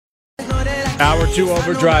Hour 2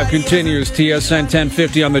 Overdrive continues. TSN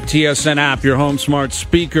 1050 on the TSN app, your home smart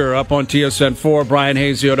speaker. Up on TSN 4, Brian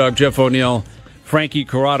Hayes, Yodak, Jeff O'Neill, Frankie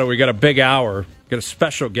Corrado. We got a big hour. Got a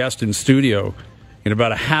special guest in studio in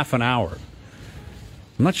about a half an hour.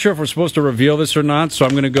 I'm not sure if we're supposed to reveal this or not, so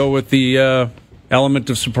I'm going to go with the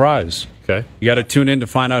element of surprise. Okay. You got to tune in to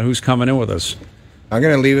find out who's coming in with us. I'm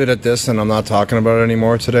going to leave it at this, and I'm not talking about it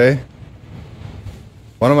anymore today.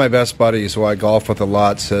 One of my best buddies, who I golf with a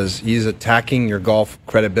lot, says he's attacking your golf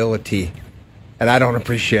credibility, and I don't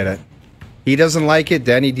appreciate it. He doesn't like it,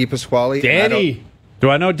 Danny DePasquale. Danny!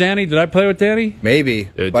 Do I know Danny? Did I play with Danny? Maybe,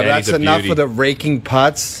 Dude, but Danny's that's a enough beauty. of the raking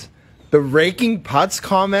putts. The raking putts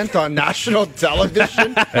comment on national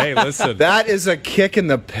television. Hey, listen. That is a kick in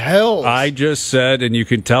the pills. I just said, and you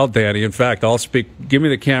can tell Danny, in fact, I'll speak. Give me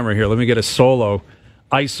the camera here. Let me get a solo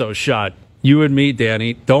ISO shot. You and me,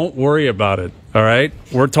 Danny. Don't worry about it. All right?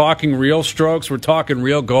 We're talking real strokes. We're talking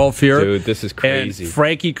real golf here. Dude, this is crazy. And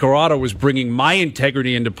Frankie Corrado was bringing my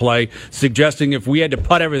integrity into play, suggesting if we had to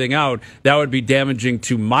putt everything out, that would be damaging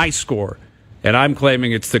to my score. And I'm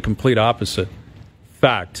claiming it's the complete opposite.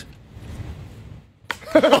 Fact.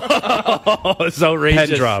 Oh, it's outrageous.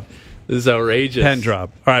 Pen drop. This is outrageous. Pen drop.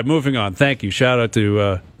 All right, moving on. Thank you. Shout out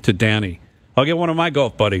to Danny. I'll get one of my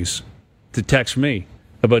golf buddies to text me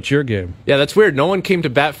about your game. Yeah, that's weird. No one came to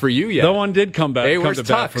bat for you yet. No one did come Hey, to where's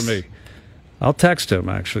bat for Tux? me. I'll text him,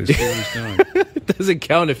 actually, see what he's doing. It doesn't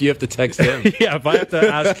count if you have to text him. Yeah, if I have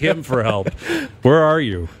to ask him for help. Where are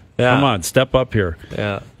you? Yeah. Come on, step up here.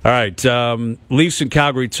 Yeah. All right, Leafs in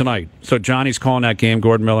Calgary tonight. So Johnny's calling that game,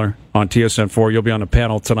 Gordon Miller, on TSN 4. You'll be on the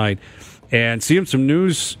panel tonight. And seeing some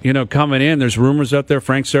news, coming in. There's rumors out there.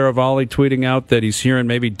 Frank Saravalli tweeting out that he's hearing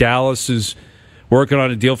maybe Dallas is working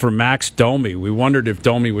on a deal for Max Domi. We wondered if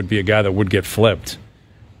Domi would be a guy that would get flipped.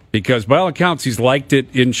 Because by all accounts, he's liked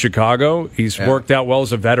it in Chicago. He's worked out well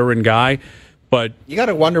as a veteran guy. But you got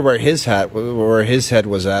to wonder where his head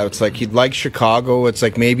was at. It's like he'd like Chicago. It's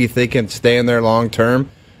like maybe if they can stay in there long term,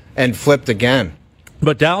 and flipped again.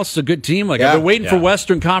 But Dallas is a good team. They're waiting for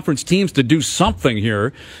Western Conference teams to do something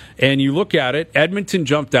here. And you look at it, Edmonton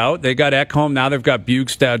jumped out. They got Ekholm. Now they've got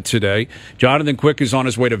Bugstad today. Jonathan Quick is on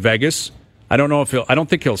his way to Vegas. I don't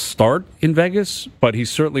think he'll start in Vegas, but he's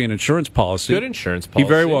certainly an insurance policy. Good insurance policy. He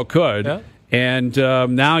very well could. Yeah. And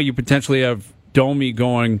now you potentially have Domi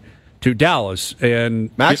going to Dallas. And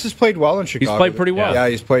Max has played well in Chicago. He's played pretty well. Yeah,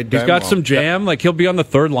 he's played. He's got some jam. Like he'll be on the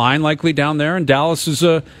third line likely down there. And Dallas is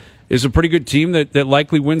a pretty good team that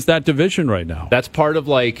likely wins that division right now. That's part of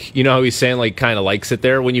how he's saying kind of likes it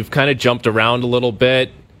there. When you've kind of jumped around a little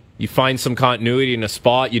bit, you find some continuity in a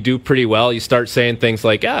spot, you do pretty well. You start saying things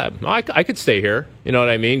like, I could stay here. You know what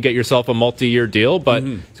I mean? Get yourself a multi-year deal. But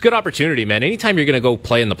it's a good opportunity, man. Anytime you're going to go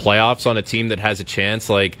play in the playoffs on a team that has a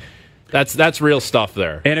chance, that's real stuff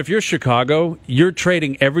there. And if you're Chicago, you're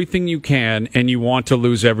trading everything you can, and you want to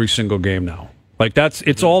lose every single game now.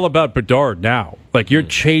 It's all about Bedard now. You're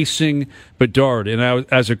chasing Bedard. And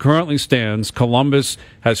as it currently stands, Columbus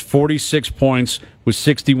has 46 points with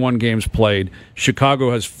 61 games played.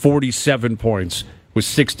 Chicago has 47 points with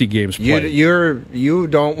 60 games played. You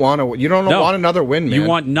don't want another win, man. You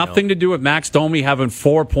want nothing to do with Max Domi having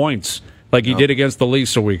 4 points like he did against the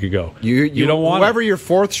Leafs a week ago. You don't want whoever your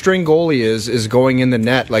fourth string goalie is going in the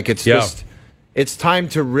net. It's time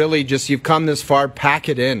to really you've come this far, pack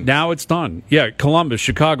it in. Now it's done. Yeah, Columbus,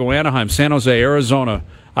 Chicago, Anaheim, San Jose, Arizona.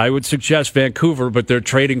 I would suggest Vancouver, but they're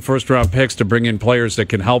trading first-round picks to bring in players that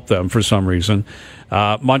can help them for some reason.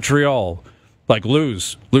 Montreal,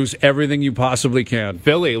 lose everything you possibly can.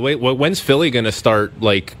 Philly, when's Philly going to start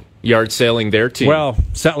yard sailing their team? Well,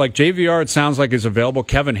 JVR, it sounds like is available.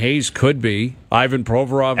 Kevin Hayes could be. Ivan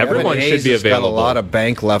Provorov. Everyone should be available. Got a lot of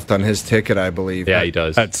bank left on his ticket, I believe. Yeah, he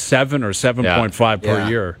does. At 7 or 7.5 per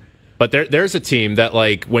year. But there's a team that,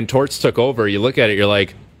 when Torts took over, you look at it, you're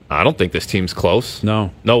like, I don't think this team's close.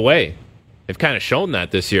 No way. They've kind of shown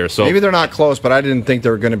that this year. So maybe they're not close, but I didn't think they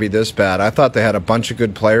were going to be this bad. I thought they had a bunch of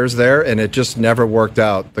good players there, and it just never worked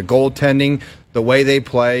out. The goaltending, the way they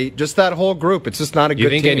play, just that whole group. It's just not a good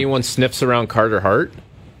team. You think anyone sniffs around Carter Hart?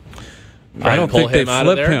 I don't think they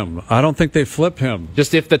flip him. I don't think they flip him.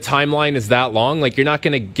 Just if the timeline is that long, you're not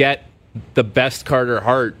going to get the best Carter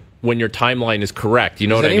Hart when your timeline is correct. You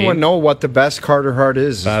know what I mean? Does anyone know what the best Carter Hart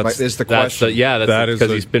is? Is the question. That's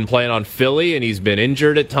because he's been playing on Philly, and he's been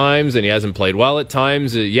injured at times, and he hasn't played well at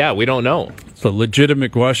times. We don't know. It's a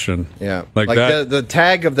legitimate question. Yeah. The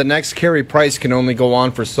tag of the next Carey Price can only go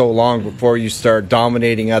on for so long before you start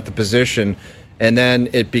dominating at the position, and then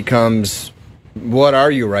it becomes, what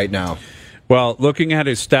are you right now? Well, looking at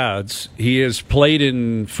his stats, he has played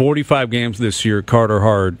in 45 games this year, Carter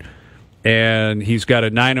Hart. and he's got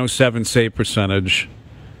a .907 save percentage,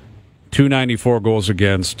 294 goals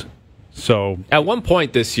against. So at one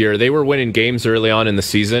point this year, they were winning games early on in the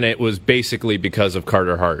season. It was basically because of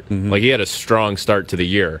Carter Hart. Like, he had a strong start to the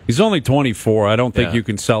year. He's only 24. I don't think you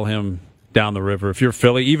can sell him down the river. If you're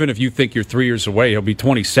Philly, even if you think you're 3 years away, he'll be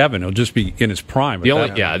 27. He'll just be in his prime. The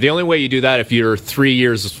only way you do that if you're 3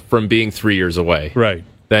 years from being 3 years away. Right.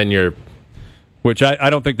 Then you're... Which I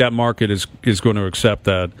don't think that market is going to accept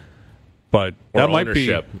that. But or that might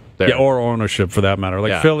ownership be... there. Yeah, or ownership for that matter.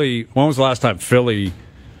 Like Philly, when was the last time Philly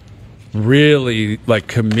really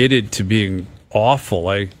committed to being awful?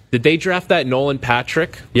 Did they draft that Nolan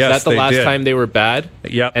Patrick? Yes, was that the last time they were bad?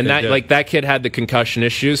 Yep. And that kid had the concussion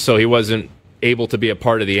issues, so he wasn't able to be a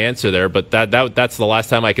part of the answer there. But that's the last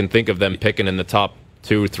time I can think of them picking in the top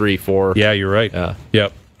 2, 3, 4. Yeah, you're right.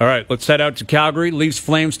 Yep. All right, let's head out to Calgary. Leafs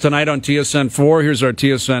Flames tonight on TSN 4. Here's our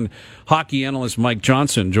TSN hockey analyst Mike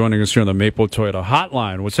Johnson joining us here on the Maple Toyota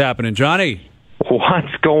Hotline. What's happening, Johnny?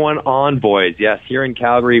 What's going on, boys? Yes, here in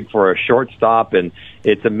Calgary for a short stop, and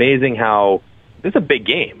it's amazing how it's a big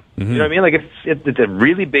game. You know what I mean? Like, it's a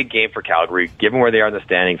really big game for Calgary, given where they are in the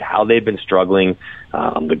standings, how they've been struggling,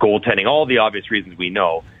 the goaltending, all the obvious reasons we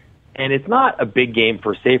know. And it's not a big game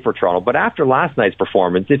per se for Toronto, but after last night's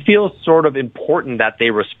performance, it feels sort of important that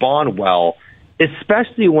they respond well,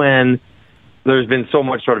 especially when there's been so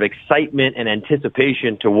much sort of excitement and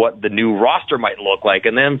anticipation to what the new roster might look like,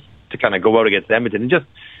 and then to kind of go out against Edmonton. And just,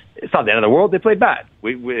 it's not the end of the world. They played bad.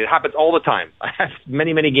 It happens all the time. I have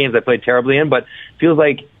many games I played terribly in, but feels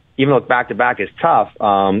like even though back-to-back is tough,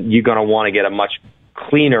 you're going to want to get a much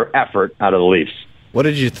cleaner effort out of the Leafs. What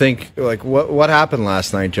did you think? Like, what happened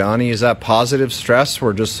last night, Johnny? Is that positive stress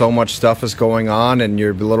where just so much stuff is going on and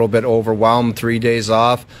you're a little bit overwhelmed? 3 days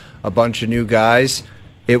off, a bunch of new guys.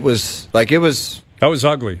 That was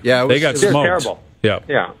ugly. Yeah, they got smoked. Terrible.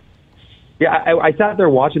 Yeah. I sat there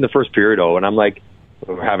watching the first period, and I'm like,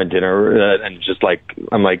 we're having dinner, and just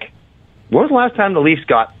I'm like, when was the last time the Leafs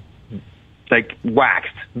got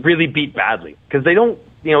waxed, really beat badly? Because they don't,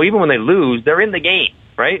 even when they lose, they're in the game,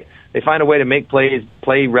 right? They find a way to make plays,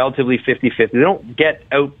 play relatively 50-50. They don't get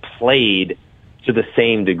outplayed to the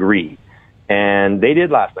same degree. And they did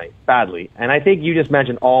last night, badly. And I think you just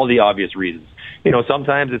mentioned all the obvious reasons.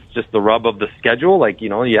 Sometimes it's just the rub of the schedule.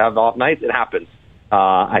 You have off nights, it happens.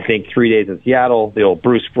 I think 3 days in Seattle, the old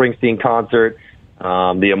Bruce Springsteen concert,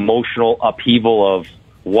 the emotional upheaval of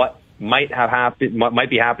what might have happened, what might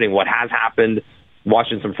be happening, what has happened,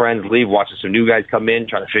 watching some friends leave, watching some new guys come in,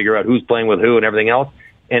 trying to figure out who's playing with who and everything else.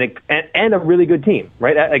 And a really good team,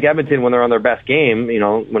 right? Like Edmonton, when they're on their best game,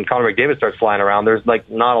 when Connor McDavid starts flying around, there's not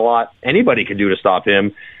a lot anybody can do to stop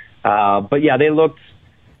him. But yeah, they looked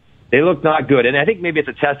not good. And I think maybe it's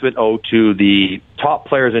a testament, to the top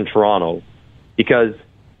players in Toronto, because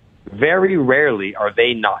very rarely are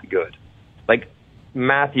they not good. Like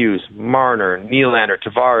Matthews, Marner, Nylander,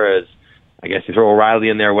 Tavares, I guess you throw O'Reilly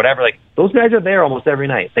in there, whatever. Those guys are there almost every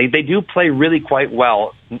night. They do play really quite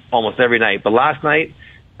well almost every night. But last night,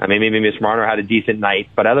 maybe Miss Marner had a decent night,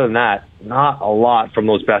 but other than that, not a lot from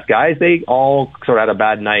those best guys. They all sort of had a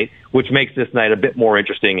bad night, which makes this night a bit more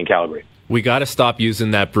interesting in Calgary. We got to stop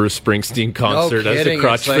using that Bruce Springsteen concert as a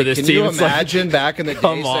crutch for this team. Can you imagine back in the day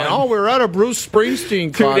saying, we're at a Bruce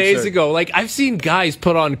Springsteen concert 2 days ago? I've seen guys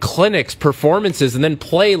put on clinics, performances, and then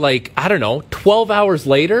play 12 hours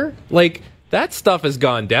later. That stuff has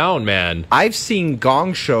gone down, man. I've seen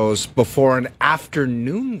gong shows before an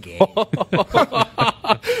afternoon game.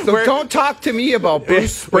 So don't talk to me about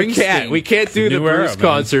Bruce Springsteen. We can't do the Bruce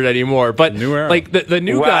concert anymore. But new era. The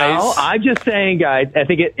new guys. Well, I'm just saying, guys, I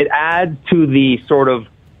think it adds to the sort of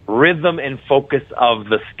rhythm and focus of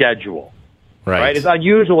the schedule. Right? It's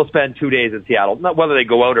unusual to spend 2 days in Seattle, not whether they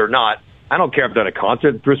go out or not. I don't care if they're at a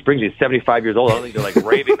concert. Bruce Springsteen is 75 years old. I don't think they're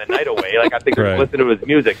raving the night away. I think they're listening to his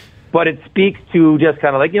music. But it speaks to just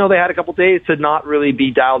kind of they had a couple days to not really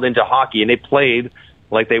be dialed into hockey, and they played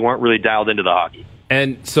like they weren't really dialed into the hockey.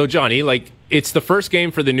 And so, Johnny, it's the first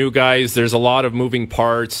game for the new guys. There's a lot of moving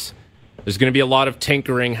parts. There's going to be a lot of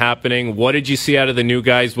tinkering happening. What did you see out of the new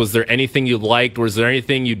guys? Was there anything you liked? Was there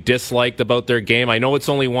anything you disliked about their game? I know it's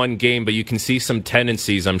only one game, but you can see some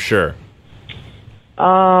tendencies, I'm sure.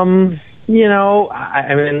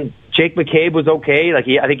 Jake McCabe was okay. I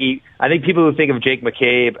think people who think of Jake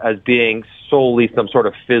McCabe as being solely some sort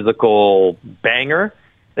of physical banger,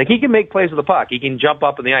 he can make plays with the puck. He can jump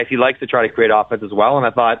up in the ice. He likes to try to create offense as well. And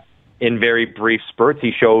I thought in very brief spurts,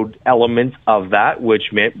 he showed elements of that,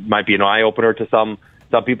 which might be an eye opener to some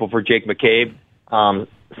people for Jake McCabe.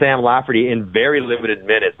 Sam Lafferty in very limited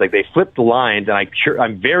minutes. They flipped the lines, and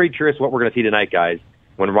I'm very curious what we're going to see tonight, guys.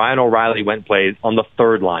 when Ryan O'Reilly went and played on the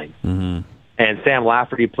third line. Mm-hmm. And Sam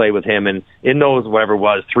Lafferty played with him, and in those, whatever it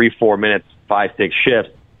was, 3-4 minutes, 5-6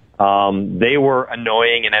 shifts, they were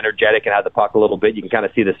annoying and energetic and had the puck a little bit. You can kind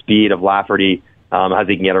of see the speed of Lafferty as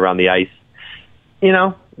he can get around the ice. You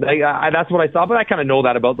know, that's what I saw, but I kind of know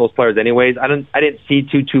that about those players anyways. I didn't see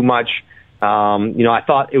too much. I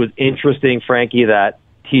thought it was interesting, Frankie, that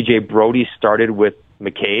TJ Brody started with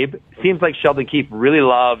McCabe. Seems like Sheldon Keefe really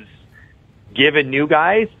loves giving new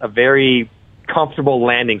guys a very comfortable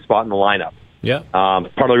landing spot in the lineup. Yeah. Part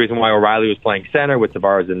of the reason why O'Reilly was playing center with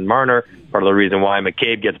Tavares and Marner. Part of the reason why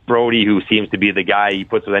McCabe gets Brody, who seems to be the guy he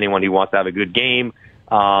puts with anyone who wants to have a good game.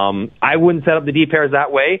 I wouldn't set up the D pairs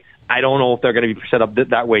that way. I don't know if they're going to be set up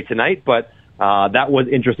that way tonight, but that was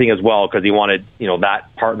interesting as well because he wanted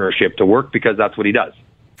that partnership to work because that's what he does.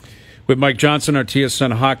 With Mike Johnson, our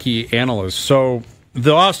TSN hockey analyst. So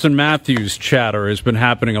the Austin Matthews chatter has been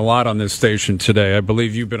happening a lot on this station today. I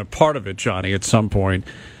believe you've been a part of it, Johnny, at some point.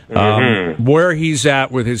 Where he's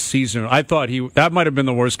at with his season, I thought that might have been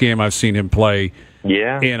the worst game I've seen him play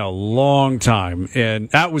in a long time. And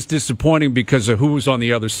that was disappointing because of who was on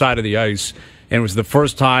the other side of the ice. And it was the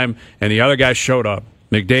first time, and the other guy showed up.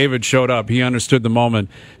 McDavid showed up. He understood the moment,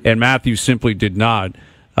 and Matthews simply did not.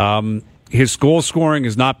 His goal scoring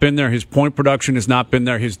has not been there. His point production has not been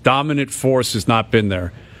there. His dominant force has not been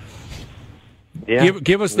there. Yeah.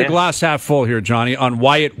 Give us the glass half full here, Johnny, on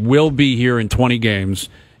why it will be here in 20 games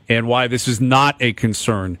and why this is not a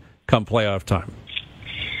concern come playoff time.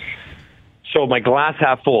 So my glass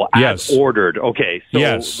half full, as ordered. Okay. So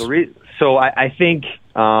yes. I think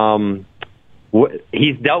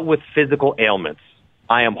he's dealt with physical ailments.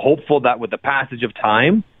 I am hopeful that with the passage of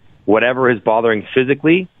time, whatever is bothering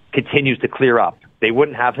physically continues to clear up. They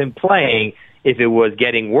wouldn't have him playing if it was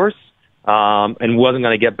getting worse and wasn't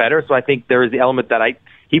going to get better. So I think there is the element that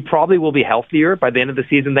he probably will be healthier by the end of the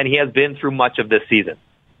season than he has been through much of this season.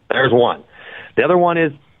 There's one. The other one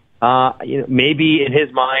is maybe in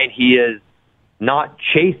his mind he is not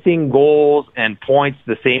chasing goals and points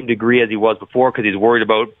to the same degree as he was before because he's worried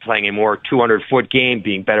about playing a more 200-foot game,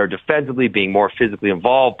 being better defensively, being more physically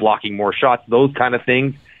involved, blocking more shots, those kind of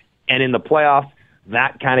things. And in the playoffs,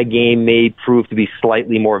 that kind of game may prove to be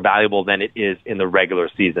slightly more valuable than it is in the regular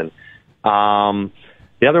season. The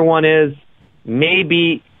other one is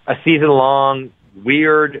maybe a season-long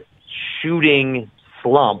weird shooting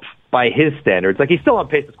slump by his standards. Like, he's still on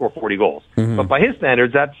pace to score 40 goals. Mm-hmm. But by his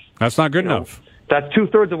standards, that's not good enough. That's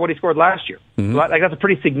 2/3 of what he scored last year. Mm-hmm. So that's a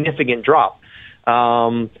pretty significant drop.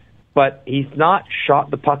 But he's not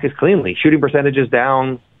shot the puck as cleanly. Shooting percentage is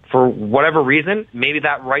down for whatever reason. Maybe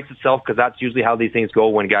that rights itself because that's usually how these things go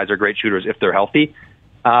when guys are great shooters if they're healthy.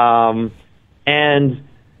 And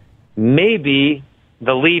maybe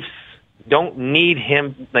the Leafs don't need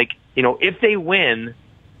him. If they win,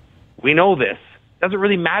 we know this. Doesn't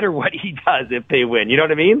really matter what he does if they win. You know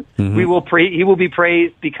what I mean? Mm-hmm. He will be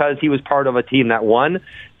praised because he was part of a team that won.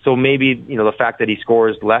 So maybe, the fact that he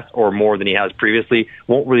scores less or more than he has previously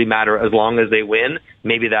won't really matter as long as they win.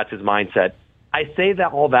 Maybe that's his mindset. I say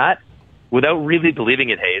that all that without really believing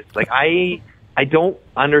it, Hayes. I don't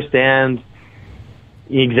understand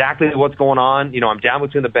exactly what's going on. I'm down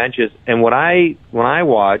between the benches, and when I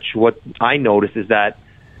watch, what I notice is that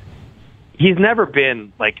he's never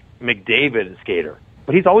been like McDavid skater,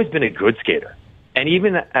 but he's always been a good skater. And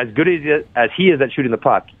even as good as he is at shooting the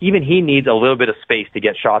puck, even he needs a little bit of space to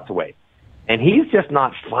get shots away. And he's just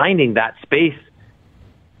not finding that space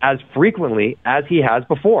as frequently as he has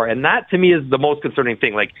before. And that, to me, is the most concerning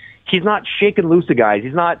thing. He's not shaking loose the guys.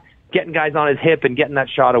 He's not getting guys on his hip and getting that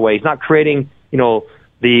shot away. He's not creating,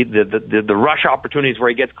 the rush opportunities where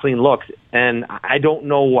he gets clean looks. And I don't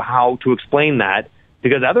know how to explain that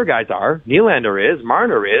because other guys are. Nylander is.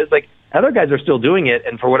 Marner is. Other guys are still doing it,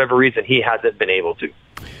 and for whatever reason, he hasn't been able to.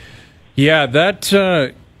 Yeah,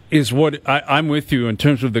 that is what I'm with you in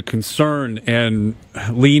terms of the concern and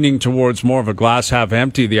leaning towards more of a glass half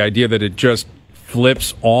empty, the idea that it just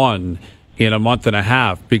flips on in a month and a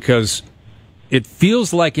half, because it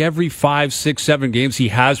feels like every 5, 6, 7 games he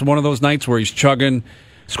has one of those nights where he's chugging,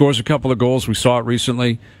 scores a couple of goals. We saw it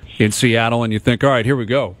recently in Seattle, and you think, all right, here we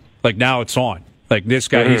go. Now it's on. This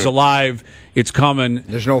guy, he's alive. It's coming.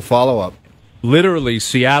 There's no follow-up. Literally,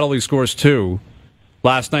 Seattle, he scores 2.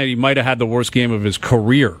 Last night, he might have had the worst game of his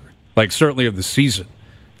career, certainly of the season.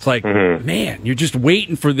 It's man, you're just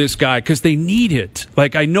waiting for this guy because they need it.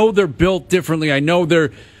 I know they're built differently. I know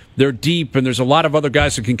they're deep, and there's a lot of other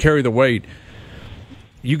guys that can carry the weight.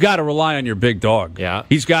 you got to rely on your big dog. Yeah.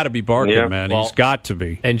 He's got to be barking, Yeah. man. Well, He's got to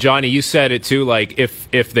be. And Johnny, you said it too, like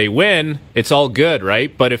if they win, it's all good,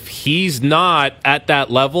 right? But if he's not at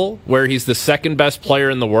that level where he's the second best player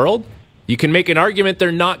in the world, you can make an argument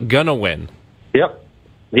they're not gonna win. Yep.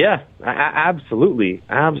 Yeah, absolutely.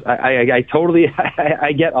 I totally,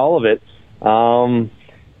 I get all of it.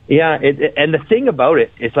 Yeah, and the thing about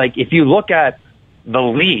it, it's like if you look at the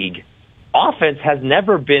league, offense has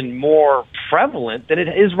never been more prevalent than it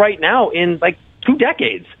is right now in like 2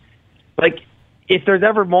 decades. Like, if there's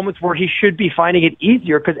ever moments where he should be finding it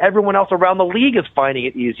easier because everyone else around the league is finding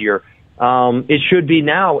it easier, it should be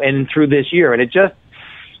now and through this year, and it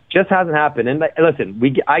just hasn't happened. And listen,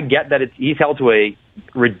 I get that he's held to a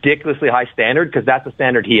ridiculously high standard because that's the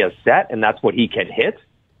standard he has set, and that's what he can hit.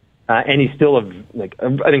 And he's still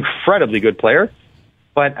an incredibly good player.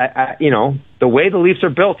 But the way the Leafs are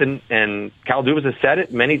built, and Kyle Dubas has said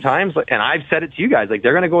it many times, and I've said it to you guys, like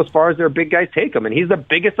they're going to go as far as their big guys take them, and he's the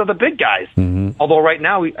biggest of the big guys. Mm-hmm. Although right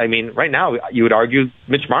now you would argue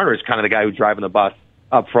Mitch Marner is kind of the guy who's driving the bus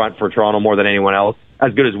up front for Toronto more than anyone else,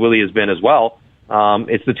 as good as Willie has been as well.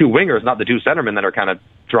 It's the two wingers, not the two centermen, that are kind of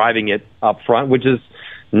driving it up front, which is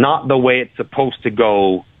not the way it's supposed to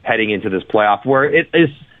go heading into this playoff, where it is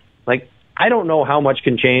like, I don't know how much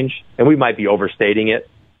can change, and we might be overstating it.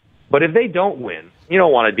 But if they don't win, you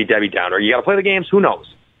don't want to be Debbie Downer. You got to play the games. Who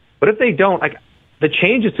knows? But if they don't, like, the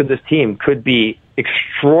changes to this team could be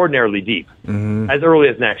extraordinarily deep as early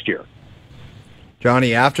as next year.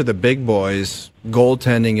 Johnny, after the big boys,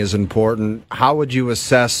 goaltending is important. How would you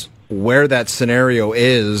assess where that scenario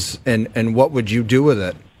is, and what would you do with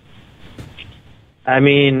it? I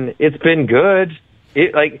mean, it's been good.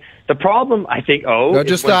 The problem, I think,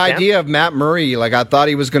 just the idea of Matt Murray. Like, I thought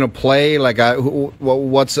he was going to play. Like,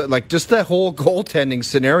 what's like just the whole goaltending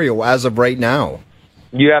scenario as of right now?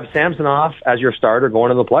 You have Samsonov as your starter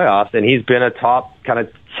going into the playoffs, and he's been a top kind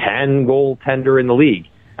of 10 goaltender in the league.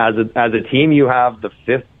 As a team, you have the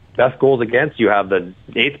 5th best goals against. You have the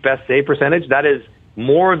 8th best save percentage. That is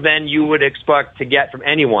more than you would expect to get from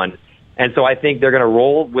anyone. And so I think they're going to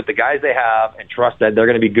roll with the guys they have and trust that they're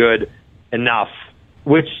going to be good enough,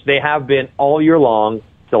 which they have been all year long,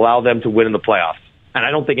 to allow them to win in the playoffs. And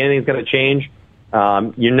I don't think anything's going to change.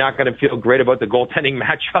 You're not going to feel great about the goaltending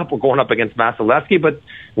matchup. We're going up against Vasilevsky, but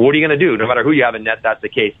what are you going to do? No matter who you have in net, that's the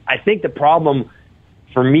case. I think the problem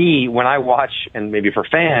for me when I watch, and maybe for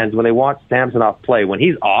fans, when they watch Samsonov play, when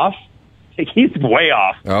he's off, he's way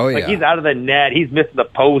off. Oh, yeah. Like, he's out of the net. He's missing the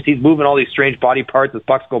post. He's moving all these strange body parts as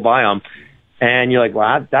pucks go by him. And you're like,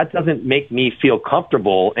 well, that doesn't make me feel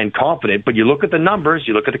comfortable and confident. But you look at the numbers,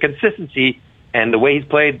 you look at the consistency, and the way he's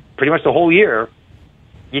played pretty much the whole year,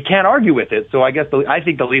 you can't argue with it. So I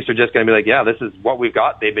think the Leafs are just going to be like, yeah, this is what we've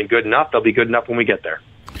got. They've been good enough. They'll be good enough when we get there.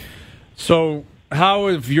 So how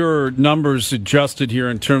have your numbers adjusted here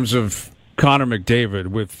in terms of Connor McDavid?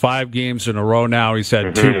 With 5 games in a row now, he's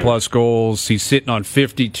had 2+ goals. He's sitting on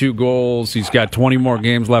 52 goals. He's got 20 more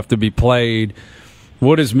games left to be played.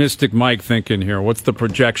 What is Mystic Mike thinking here? What's the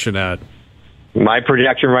projection at? My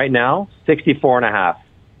projection right now, 64.5.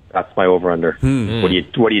 That's my over/under. What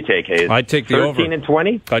do you take, Hayes? I'd take the 13 over. 13 and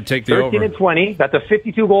 20? I'd take the 13 over. 13 and 20. That's a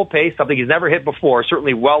 52-goal pace, something he's never hit before,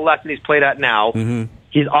 certainly well less than he's played at now.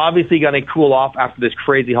 He's obviously going to cool off after this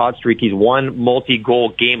crazy hot streak. He's one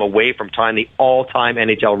multi-goal game away from tying the all-time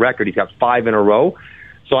NHL record. He's got 5 in a row.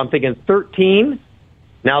 So I'm thinking 13.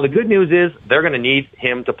 Now, the good news is they're going to need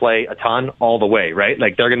him to play a ton all the way, right?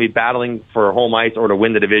 Like, they're going to be battling for home ice or to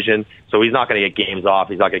win the division, so he's not going to get games off.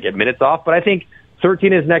 He's not going to get minutes off. But I think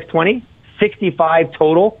 13 is next 20, 65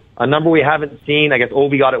 total, a number we haven't seen. I guess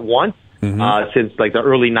Ovi got it once since, like, the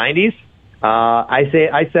early 90s. I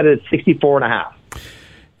set it at 64.5.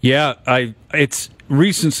 Yeah, it's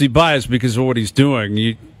recency bias because of what he's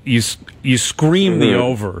doing. You scream the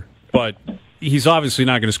over, but he's obviously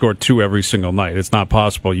not going to score 2 every single night. It's not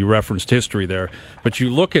possible. You referenced history there. But you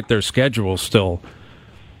look at their schedule still.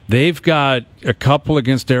 They've got a couple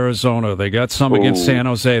against Arizona. They got some against San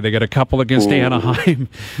Jose. They got a couple against Anaheim.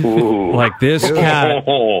 Like, this cat,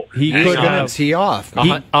 he could have tee off.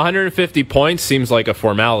 150 points seems like a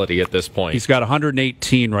formality at this point. He's got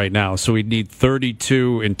 118 right now, so he'd need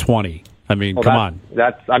 32 and 20. I mean, come on.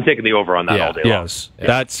 I'm taking the over on that all day long. Yes. Yeah.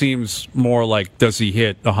 That seems more like, does he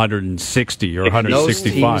hit 160 or 165? Those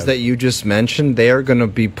teams that you just mentioned, they are going to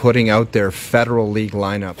be putting out their Federal League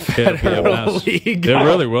lineup. Federal League. It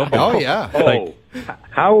really will be. Oh, yeah.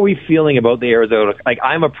 How are we feeling about the Arizona? Like,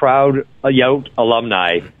 I'm a proud Yout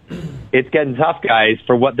alumni. It's getting tough, guys,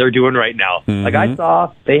 for what they're doing right now. Like, I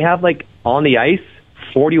saw they have, like, on the ice,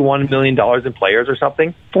 $41 million in players or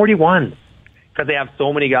something. 41. because they have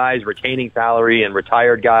so many guys retaining salary and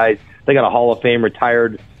retired guys. They got a Hall of Fame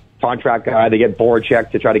retired contract guy. They get board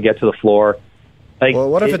check to try to get to the floor. Like, well,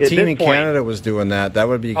 what if a at team in this point, Canada was doing that? That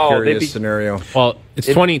would be a curious scenario. Well, it's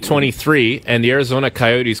 2023, and the Arizona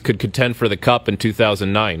Coyotes could contend for the Cup in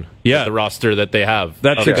 2009. Yeah. With the roster that they have.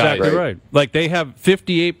 That's of exactly guys. right. Like, they have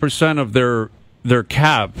 58% of their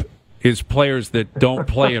cap is players that don't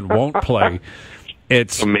play and won't play.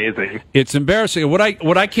 It's amazing. It's embarrassing. What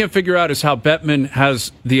I can't figure out is how Bettman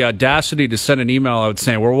has the audacity to send an email out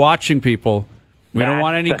saying, we're watching people. We don't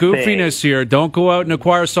want any goofiness here. Don't go out and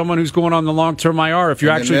acquire someone who's going on the long-term IR if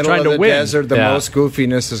you're actually trying to win. In the middle of the desert, the most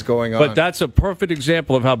goofiness is going on. But that's a perfect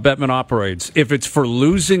example of how Bettman operates. If it's for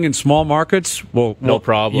losing in small markets, well, no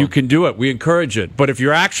problem. You can do it. We encourage it. But if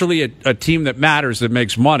you're actually a team that matters, that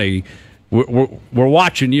makes money, we're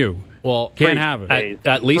watching you. Well, can't have it.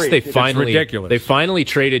 At least they ridiculous. finally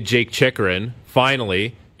traded Jake Chychrun.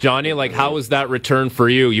 Finally, Johnny, like, how was that return for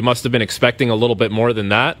you? You must have been expecting a little bit more than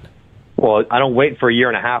that. Well, I don't wait for a year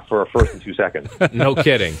and a half for a first and 2 seconds. No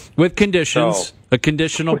kidding. With conditions, a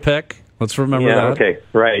conditional pick. Let's remember that. Okay,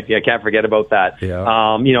 right. Yeah, can't forget about that.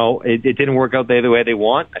 Yeah. It didn't work out the way they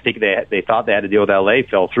want. I think they thought they had to deal with LA,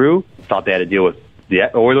 fell through. Thought they had to deal with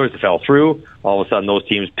the Oilers, fell through. All of a sudden, those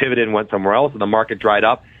teams pivoted and went somewhere else, and the market dried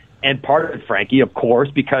up. And part of it, Frankie, of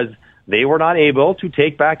course, because they were not able to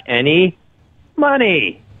take back any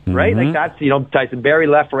money, right? Like that's, Tyson Barrie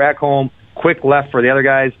left for Ekholm, Quick left for the other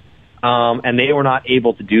guys, and they were not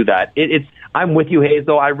able to do that. I'm with you, Hayes,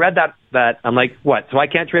 though. I read that I'm like, what? So I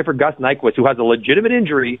can't trade for Gus Nyquist, who has a legitimate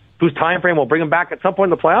injury, whose time frame will bring him back at some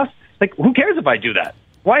point in the playoffs? Like, who cares if I do that?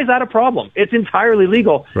 Why is that a problem? It's entirely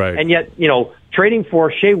legal. Right. And yet, trading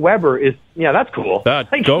for Shea Weber is, that's cool.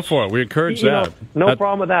 Go for it. We encourage that. No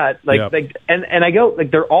problem with that. And I go,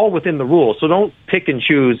 they're all within the rules. So don't pick and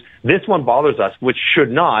choose. This one bothers us, which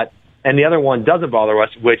should not. And the other one doesn't bother us,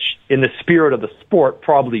 which in the spirit of the sport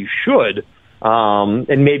probably should.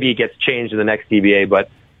 And maybe it gets changed in the next CBA.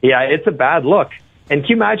 But yeah, it's a bad look. And can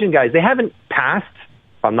you imagine, guys, they haven't passed,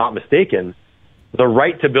 if I'm not mistaken, the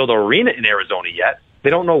right to build an arena in Arizona yet. They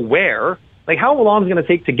don't know where. Like, how long is it going to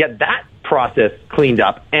take to get that process cleaned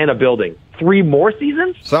up and a building? 3 more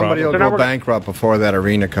seasons? Somebody will go bankrupt before that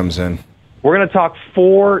arena comes in. We're going to talk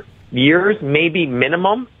 4 years, maybe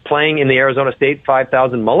minimum, playing in the Arizona State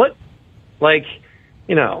 5,000 mullet. Like,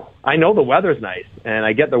 I know the weather's nice, and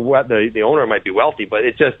I get the owner might be wealthy, but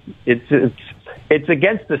it's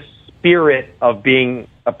against the spirit of being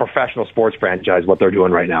a professional sports franchise, what they're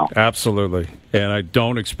doing right now. Absolutely. And I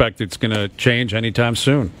don't expect it's going to change anytime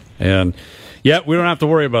soon. And yeah, we don't have to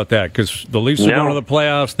worry about that because the Leafs are going to the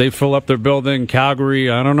playoffs. They fill up their building. Calgary,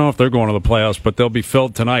 I don't know if they're going to the playoffs, but they'll be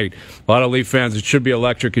filled tonight. A lot of Leaf fans, it should be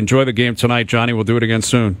electric. Enjoy the game tonight, Johnny. We'll do it again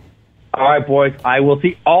soon. All right, boys. I will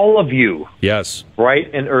see all of you. Yes.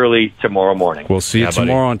 Bright and early tomorrow morning. We'll see you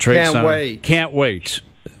tomorrow on Trade Center. Can't wait. Can't wait.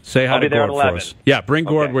 Say hi to Gord for us. Yeah, bring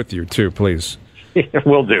Gord with you, too, please.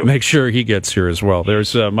 Will do. Make sure he gets here as well.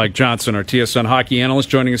 There's Mike Johnson, our TSN hockey analyst,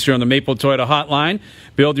 joining us here on the Maple Toyota hotline.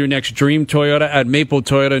 Build your next dream Toyota at Maple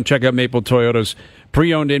Toyota and check out Maple Toyota's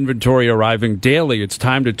pre-owned inventory arriving daily. It's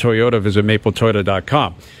time to Toyota. Visit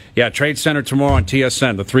mapletoyota.com. Yeah, Trade Center tomorrow on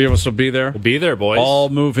TSN. The 3 of us will be there. We'll be there, boys. All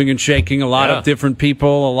moving and shaking. A lot of different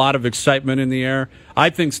people. A lot of excitement in the air. I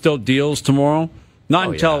think still deals tomorrow. Not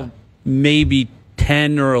until maybe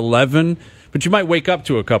 10 or 11, but you might wake up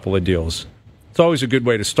to a couple of deals. It's always a good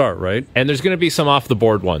way to start, right? And there's going to be some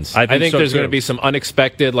off-the-board ones. I think there's going to be some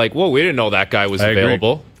unexpected, like, whoa, we didn't know that guy was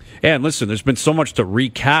available. Agree. And listen, there's been so much to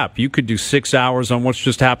recap. You could do 6 hours on what's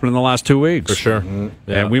just happened in the last 2 weeks. For sure. Mm-hmm.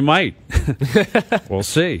 Yeah. And we might. We'll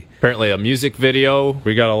see. Apparently a music video.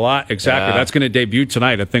 We got a lot. Exactly. Yeah. That's going to debut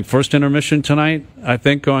tonight. I think first intermission tonight,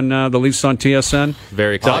 on the Leafs on TSN.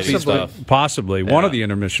 Very exciting stuff. Possibly. One of the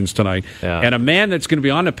intermissions tonight. Yeah. And a man that's going to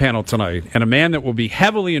be on the panel tonight, and a man that will be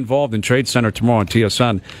heavily involved in Trade Center tomorrow on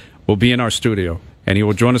TSN, will be in our studio. And he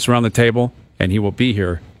will join us around the table, and he will be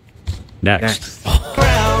here next.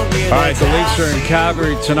 All right, the Leafs are in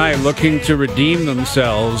Calgary tonight looking to redeem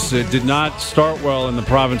themselves. It did not start well in the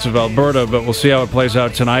province of Alberta, but we'll see how it plays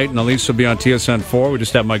out tonight. And the Leafs will be on TSN 4. We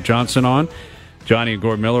just have Mike Johnson on. Johnny and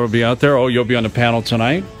Gord Miller will be out there. Oh, you'll be on the panel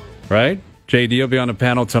tonight, right? JD will be on the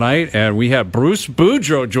panel tonight. And we have Bruce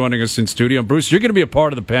Boudreau joining us in studio. Bruce, you're going to be a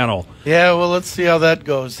part of the panel. Yeah, well, let's see how that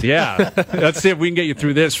goes. Yeah, let's see if we can get you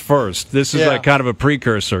through this first. This is like kind of a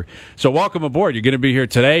precursor. So welcome aboard. You're going to be here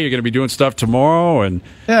today. You're going to be doing stuff tomorrow. And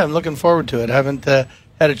yeah, I'm looking forward to it. I haven't had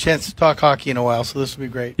a chance to talk hockey in a while, so this will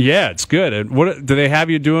be great. Yeah, it's good. And what do they have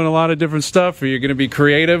you doing a lot of different stuff? Are you going to be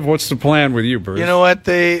creative? What's the plan with you, Bruce? You know what?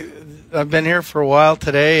 I've been here for a while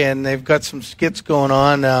today, and they've got some skits going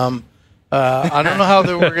on. I don't know how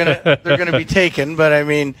they're gonna be taken, but I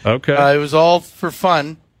mean, Okay. it was all for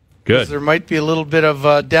fun. Good. There might be a little bit of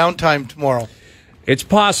downtime tomorrow. It's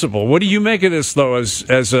possible. What do you make of this, though,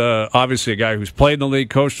 as obviously a guy who's played in the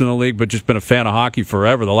league, coached in the league, but just been a fan of hockey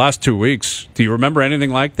forever? The last 2 weeks, do you remember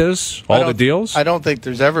anything like this? All the deals? I don't think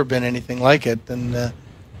there's ever been anything like it. And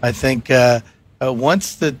I think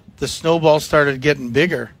once the snowball started getting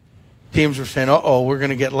bigger, teams were saying, "Uh-oh, we're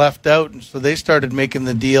going to get left out." And so they started making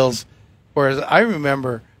the deals. Whereas I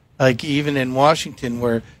remember, like, even in Washington,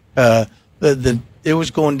 where it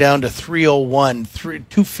was going down to 301,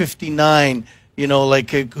 259,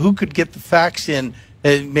 who could get the fax in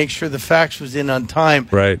and make sure the fax was in on time,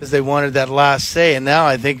 right? Because they wanted that last say. And now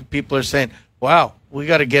I think people are saying, wow, we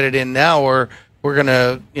got to get it in now, or we're going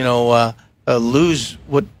to, lose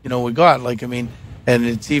what, we got. And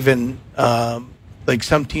it's even,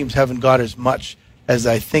 some teams haven't got as much as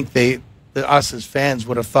I think us as fans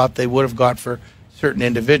would have thought they would have got for certain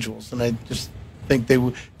individuals. And I just think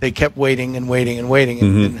they kept waiting and waiting and waiting,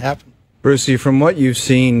 and it didn't happen. Brucey, from what you've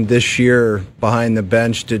seen this year behind the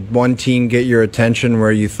bench, did one team get your attention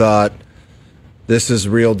where you thought, this is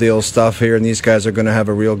real deal stuff here and these guys are going to have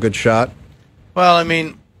a real good shot? Well, I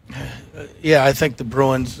think the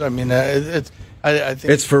Bruins, I think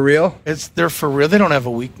it's for real? They're for real. They don't have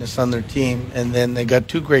a weakness on their team, and then they got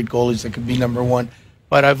two great goalies that could be number one.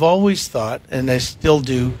 But I've always thought, and I still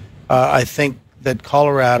do, I think that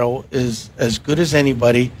Colorado is as good as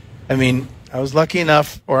anybody. I was lucky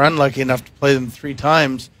enough or unlucky enough to play them 3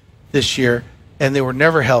 times this year, and they were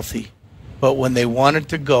never healthy. But when they wanted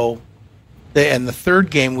to go, and the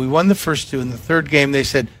third game, we won the first 2. In the third game, they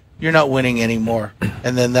said, "You're not winning anymore."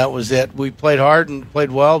 And then that was it. We played hard and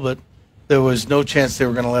played well, but there was no chance they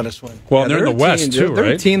were going to let us win. Well, they're in the West, too, right?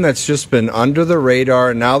 They're a team that's just been under the radar,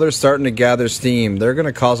 and now they're starting to gather steam. They're going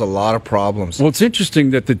to cause a lot of problems. Well, it's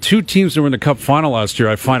interesting that the 2 teams that were in the Cup final last year,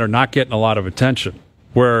 I find, are not getting a lot of attention.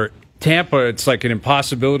 Where Tampa, it's like an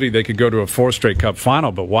impossibility they could go to a 4 straight Cup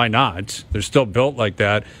final, but why not? They're still built like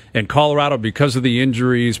that. And Colorado, because of the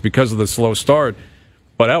injuries, because of the slow start.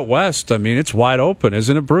 But out West, it's wide open,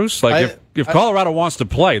 isn't it, Bruce? If Colorado wants to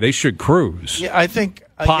play, they should cruise. Yeah, I think...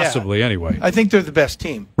 Possibly, anyway. I think they're the best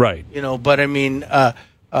team. Right. But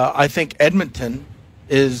I think Edmonton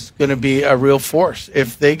is going to be a real force.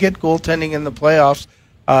 If they get goaltending in the playoffs,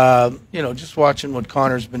 just watching what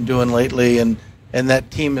Connor's been doing lately and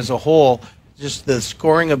that team as a whole, just the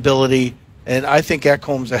scoring ability, and I think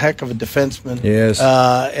Ekholm's a heck of a defenseman. Yes.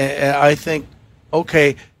 And I think,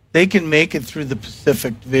 they can make it through the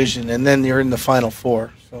Pacific Division, and then you're in the Final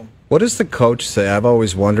Four. So, what does the coach say? I've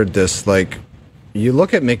always wondered this. You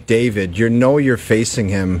look at McDavid, you're facing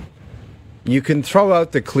him. You can throw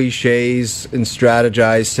out the cliches and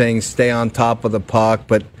strategize, saying stay on top of the puck,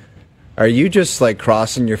 but are you just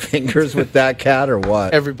crossing your fingers with that cat or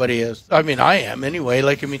what? Everybody is. I am anyway.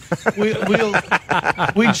 We'd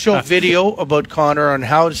show video about Connor on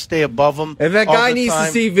how to stay above him. If that guy needs to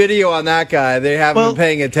see video on that guy, they haven't been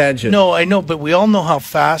paying attention. No, I know, but we all know how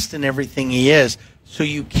fast and everything he is, so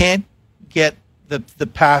you can't get the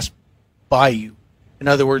pass by you. In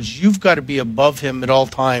other words, you've got to be above him at all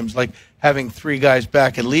times, like having 3 guys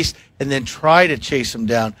back at least, and then try to chase him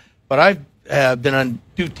down. But I've been on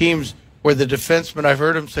 2 teams where the defenseman, I've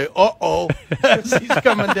heard him say, uh-oh, as he's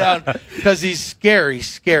coming down, because he's scary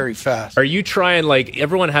fast. Are you trying,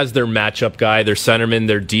 everyone has their matchup guy, their centerman,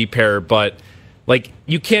 their D pair, but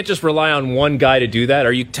you can't just rely on one guy to do that?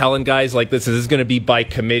 Are you telling guys this is going to be by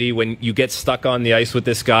committee when you get stuck on the ice with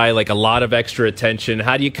this guy, a lot of extra attention?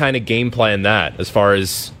 How do you kind of game plan that as far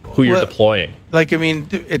as who you're deploying?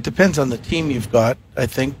 It depends on the team you've got, I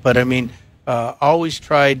think. But, always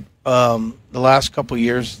tried the last couple of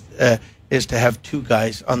years is to have 2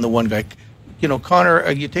 guys on the one guy.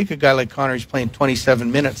 Connor, you take a guy like Connor, he's playing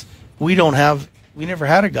 27 minutes. We never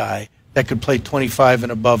had a guy that could play 25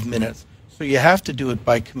 and above minutes. So you have to do it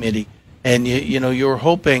by committee, and you're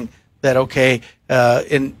hoping that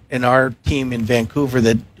in our team in Vancouver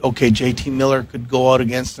that JT Miller could go out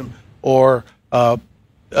against him or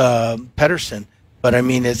Pettersson, but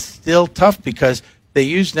it's still tough because they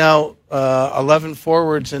use now 11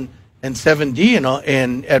 forwards and 7D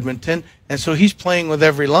in Edmonton, and so he's playing with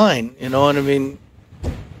every line, it's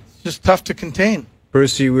just tough to contain.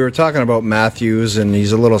 Brucey, we were talking about Matthews, and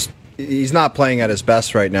he's not playing at his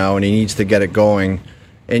best right now, and he needs to get it going.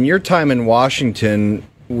 In your time in Washington,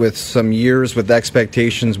 with some years with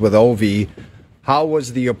expectations with Ovi, how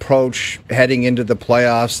was the approach heading into the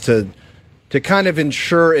playoffs to kind of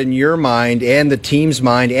ensure in your mind and the team's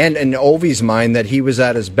mind and in Ovi's mind that he was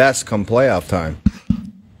at his best come playoff time?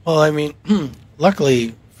 Well,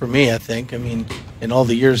 luckily for me, I think, in all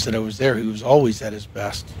the years that I was there, he was always at his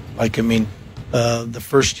best. Like, I mean, the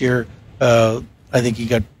first year, I think he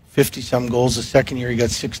got 50-some goals. The second year, he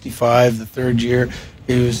got 65. The third year,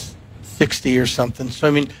 he was 60 or something. So,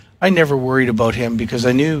 I mean, I never worried about him because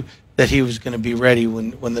I knew that he was going to be ready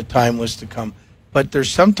when the time was to come. But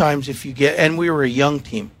there's sometimes if you get, and we were a young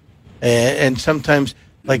team, and sometimes,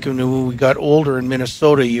 like when we got older in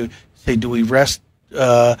Minnesota, you say, do we rest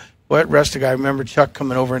rest a guy? I remember Chuck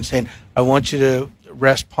coming over and saying, I want you to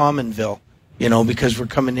rest Pominville, because we're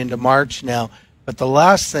coming into March now. But the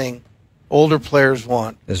last thing older players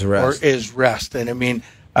want is rest. And I mean,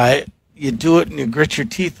 you do it and you grit your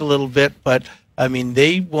teeth a little bit, but I mean,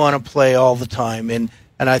 they want to play all the time. And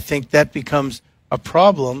I think that becomes a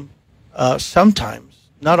problem sometimes,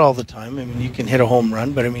 not all the time. I mean, you can hit a home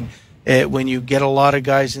run, but I mean, when you get a lot of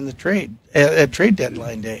guys in the trade at trade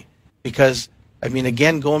deadline day, because I mean,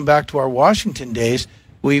 again, going back to our Washington days,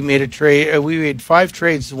 we made a trade. We made 5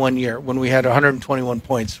 trades 1 year when we had 121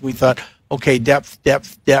 points. We thought, okay, depth,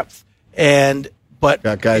 but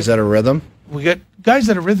got guys out of rhythm. We got guys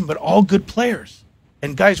out of rhythm, but all good players,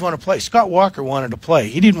 and guys want to play. Scott Walker wanted to play.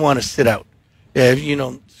 He didn't want to sit out.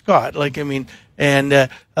 Scott, and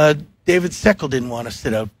David Seckel didn't want to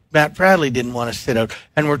sit out. Matt Bradley didn't want to sit out.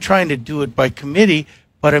 And we're trying to do it by committee,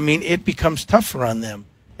 but I mean, it becomes tougher on them.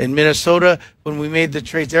 In Minnesota, when we made the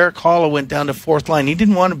trades, Eric Holla went down to 4th line. He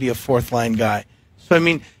didn't want to be a 4th line guy. So I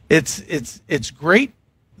mean, it's great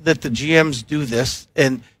that the GMs do this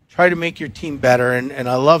and try to make your team better, and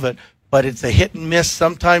I love it. But it's a hit and miss.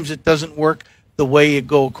 Sometimes it doesn't work the way you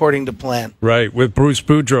go according to plan. Right, with Bruce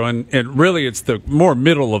Boudreau, and really it's the more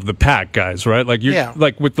middle of the pack guys, right? Like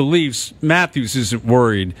like with the Leafs, Matthews isn't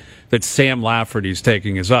worried that Sam Lafferty's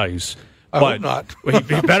taking his ice. I hope not.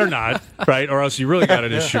 He better not, right? Or else you really got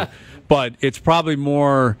an issue. But it's probably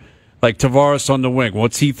more like Tavares on the wing.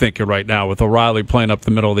 What's he thinking right now with O'Reilly playing up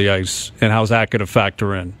the middle of the ice, and how's that going to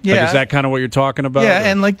factor in? Yeah. Like, is that kind of what you're talking about? Yeah,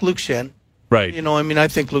 and like Luke Schenn. Right. I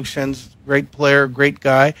think Luke Schenn's a great player, great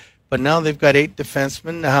guy, but now they've got 8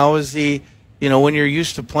 defensemen. How is he, when you're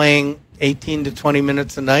used to playing 18 to 20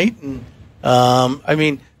 minutes a night? And I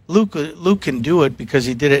mean, Luke can do it because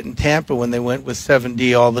he did it in Tampa when they went with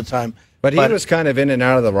 7D all the time. But he was kind of in and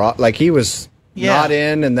out of the rock. Like, he was not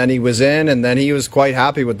in, and then he was in, and then he was quite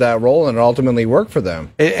happy with that role, and it ultimately worked for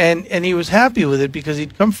them. And he was happy with it because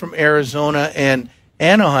he'd come from Arizona and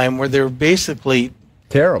Anaheim, where they were basically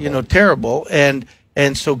terrible. Terrible. And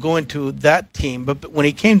so going to that team, but when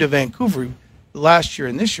he came to Vancouver last year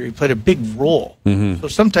and this year, he played a big role. Mm-hmm. So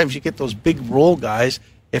sometimes you get those big role guys.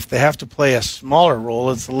 If they have to play a smaller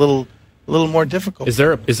role, it's a little more difficult. Is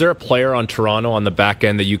there a player on Toronto on the back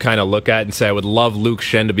end that you kind of look at and say, I would love Luke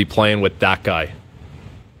Schenn to be playing with that guy?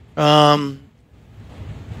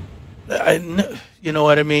 You know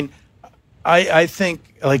what I mean? I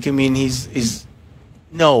think, he's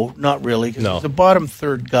no, not really. No. He's a bottom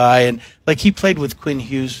third guy, and he played with Quinn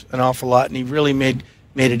Hughes an awful lot, and he really made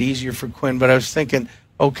it easier for Quinn. But I was thinking,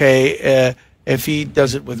 okay, if he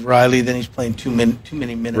does it with Riley, then he's playing too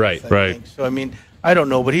many minutes. Right. I think. So I don't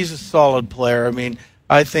know, but he's a solid player.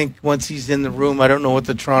 I think once he's in the room, I don't know what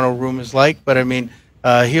the Toronto room is like, but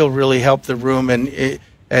he'll really help the room,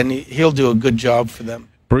 and he'll do a good job for them.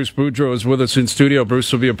 Bruce Boudreau is with us in studio. Bruce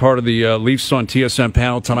will be a part of the Leafs on TSN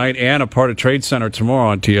panel tonight and a part of Trade Center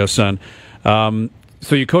tomorrow on TSN.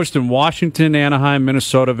 So you coached in Washington, Anaheim,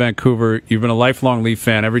 Minnesota, Vancouver. You've been a lifelong Leaf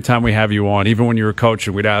fan. Every time we have you on, even when you were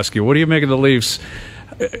coaching, we'd ask you, what do you make of the Leafs?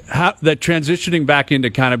 That transitioning back into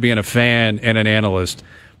kind of being a fan and an analyst,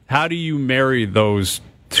 how do you marry those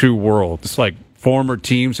two worlds? It's like former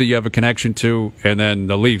teams that you have a connection to, and then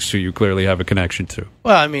the Leafs who you clearly have a connection to.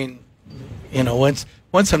 Well,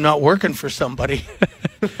 once I'm not working for somebody,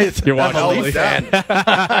 You're I'm a Leaf fan.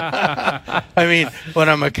 When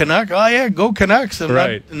I'm a Canuck, go Canucks.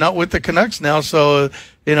 I'm not with the Canucks now, so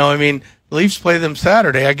Leafs play them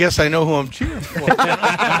Saturday. I guess I know who I'm cheering for.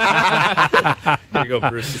 There you go,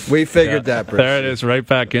 Bruce. We figured that, Bruce. There it is, right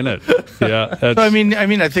back in it. Yeah. So,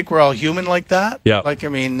 I think we're all human like that. Yeah.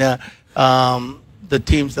 The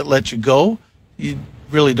teams that let you go, you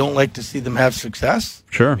really don't like to see them have success.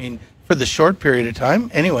 Sure. For the short period of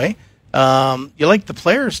time, anyway. You like the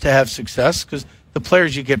players to have success because the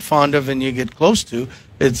players you get fond of and you get close to,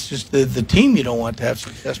 it's just the team you don't want to have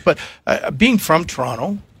success. But being from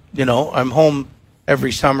Toronto, I'm home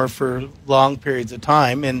every summer for long periods of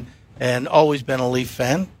time and always been a Leaf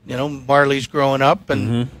fan. Marley's growing up,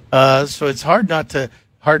 and so it's hard not to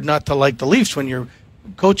like the Leafs when you're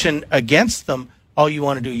coaching against them. All you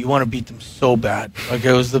want to do, you want to beat them so bad. It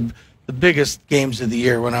was the biggest games of the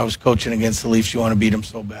year when I was coaching against the Leafs. You want to beat them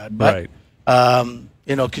so bad, but right.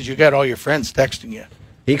 because you got all your friends texting you.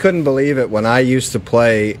 He couldn't believe it when I used to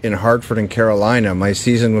play in Hartford and Carolina. My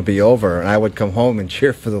season would be over, and I would come home and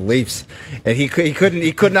cheer for the Leafs, and he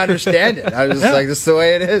couldn't understand it. I was like, "This is the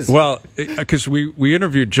way it is." Well, because we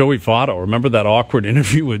interviewed Joey Votto. Remember that awkward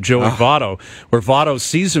interview with Joey Votto, where Votto's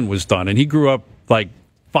season was done, and he grew up like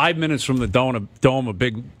 5 minutes from the Dome, a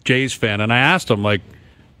big Jays fan, and I asked him like,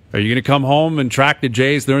 are you going to come home and track the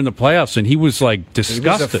Jays during the playoffs? And he was like disgusted. He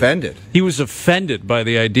was offended. He was offended by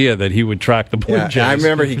the idea that he would track the Blue Jays. I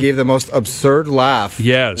remember he gave the most absurd laugh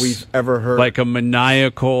yes. we've ever heard. Like a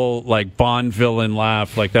maniacal, like Bond villain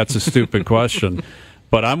laugh. Like, that's a stupid question.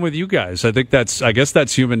 But I'm with you guys. I guess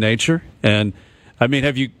that's human nature. And I mean,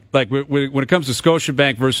 have you, like, when it comes to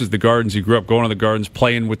Scotiabank versus the Gardens, you grew up going to the Gardens,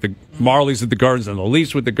 playing with the Marlies at the Gardens and the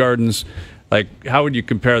Leafs with the Gardens. Like, how would you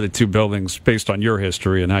compare the two buildings based on your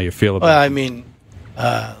history and how you feel about it? Well, I mean,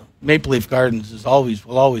 Maple Leaf Gardens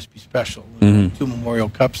will always be special. Mm-hmm. 2 Memorial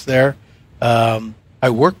Cups there. I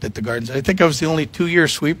worked at the Gardens. I think I was the only 2-year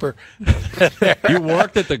sweeper. You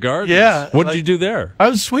worked at the Gardens? Yeah. What did you do there? I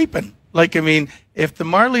was sweeping. Like, I mean, if the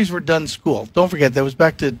Marlies were done school, don't forget, that was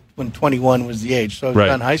back to when 21 was the age, so I was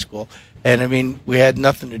done high school. And, I mean, we had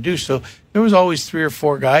nothing to do. So there was always 3 or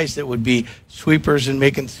 4 guys that would be sweepers and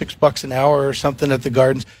making $6 an hour or something at the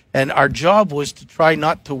Gardens. And our job was to try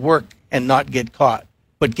not to work and not get caught,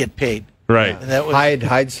 but get paid. Right. And that was,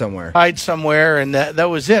 hide somewhere. Hide somewhere, and that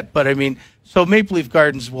was it. But, I mean, so Maple Leaf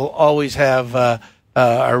Gardens will always have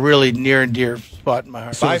a really near and dear spot in my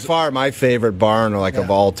heart. By far my favorite barn, of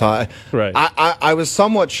all time. Right. I was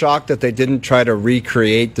somewhat shocked that they didn't try to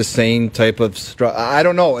recreate the same type of I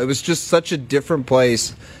don't know. It was just such a different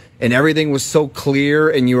place, and everything was so clear,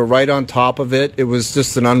 and you were right on top of it. It was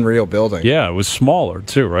just an unreal building. Yeah, it was smaller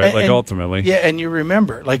too, right? Ultimately. Yeah, and you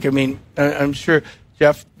remember, like, I mean, I'm sure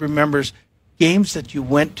Jeff remembers games that you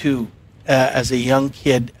went to as a young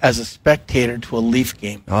kid, as a spectator to a Leaf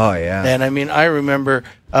game. Oh, yeah. And, I mean, I remember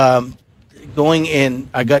going in,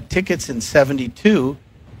 I got tickets in 72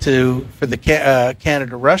 for the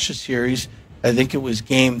Canada-Russia series. I think it was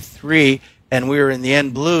Game 3, and we were in the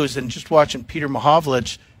End Blues, and just watching Peter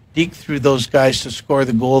Mahovlich deke through those guys to score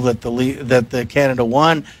the goal that the Canada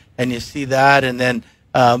won, and you see that, and then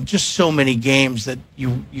just so many games that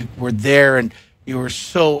you were there, and you were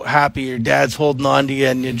so happy your dad's holding on to you,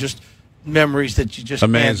 and you just memories that you just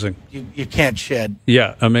amazing. You can't shed.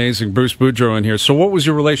 Yeah, amazing. Bruce Boudreau in here. So, what was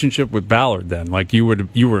your relationship with Ballard then? Like, you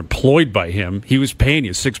were employed by him. He was paying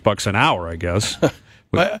you $6 an hour, I guess.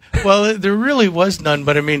 Well, there really was none.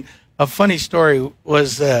 But I mean, a funny story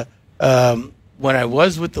was when I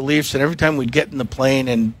was with the Leafs, and every time we'd get in the plane,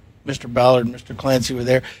 and Mr. Ballard and Mr. Clancy were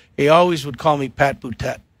there, he always would call me Pat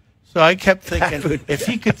Boutette. So I kept thinking, if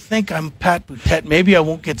he could think I'm Pat Boutette, maybe I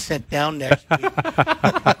won't get sent down next week.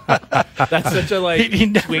 That's such a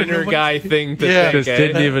tweener guy thing to think. Just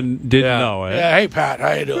didn't know it. Yeah, hey Pat,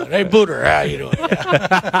 how you doing? Hey Booter, how you doing?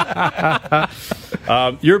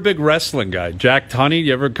 You're a big wrestling guy. Jack Tunney,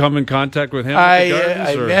 you ever come in contact with him at the Gardens?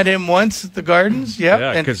 I met him once at the Gardens,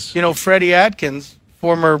 yeah. And, Freddie Atkins,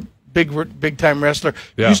 former big-time wrestler,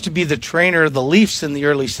 used to be the trainer of the Leafs in the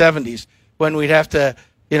early 70s when we'd have to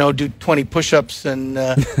do 20 push-ups and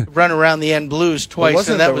run around the End Blues twice.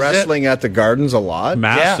 Wasn't and that the was wrestling at the Gardens a lot?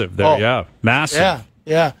 Massive there, massive.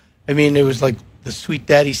 Yeah. I mean, it was like the Sweet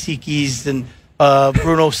Daddy Sikis and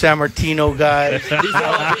Bruno Sammartino guys. These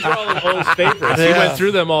are all old favorites. We went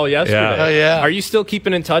through them all yesterday. Yeah. Are you still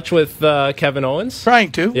keeping in touch with Kevin Owens?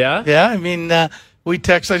 Trying to. Yeah? Yeah, I mean, we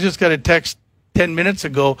text. I just got a text 10 minutes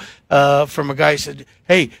ago from a guy who said,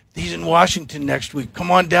 hey, he's in Washington next week.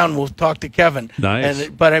 Come on down. We'll talk to Kevin. Nice.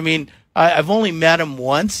 But, I mean, I've only met him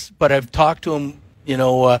once, but I've talked to him,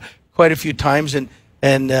 quite a few times. And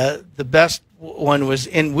the best one was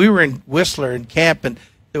we were in Whistler in camp, and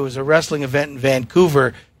there was a wrestling event in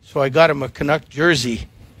Vancouver. So I got him a Canuck jersey.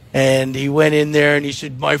 And he went in there and he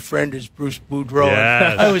said, my friend is Bruce Boudreau.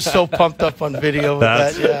 Yes. I was so pumped up on video with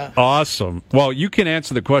That's that. Yeah. awesome. Well, you can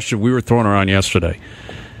answer the question we were throwing around yesterday.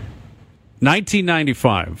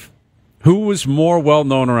 1995, who was more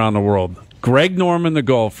well-known around the world, Greg Norman, the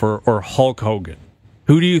golfer, or Hulk Hogan?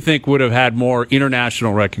 Who do you think would have had more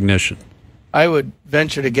international recognition? I would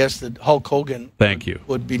venture to guess that Hulk Hogan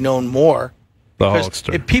would be known more. The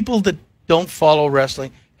Hulkster. If people that don't follow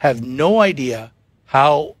wrestling have no idea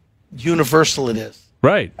how universal it is.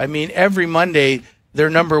 Right. I mean, every Monday they're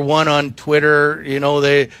number one on Twitter.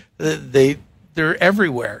 They're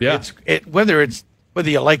everywhere. Yeah. Whether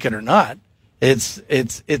you like it or not,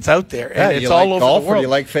 It's out there, and it's you all like over golf the world. Or you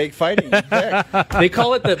like fake fighting? They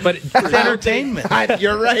call it but It's entertainment.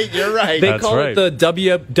 You're right. They That's call right. it the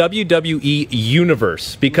WWE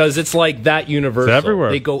universe because it's like that universal. It's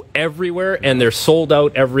everywhere. They go everywhere, and they're sold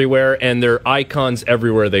out everywhere, and they're icons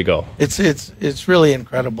everywhere they go. It's really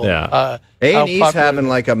incredible. Yeah. How A&E's popular- having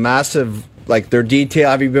like a massive, like their detail.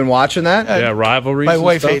 Have you been watching that? Yeah, rivalries. My and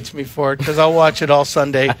wife stuff. hates me for it because I'll watch it all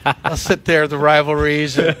Sunday. I'll sit there, the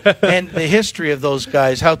rivalries and the history of those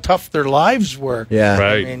guys, how tough their lives were. Yeah.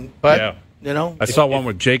 Right. I mean, but Yeah. you know, I saw one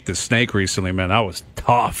with Jake the Snake recently, man. That was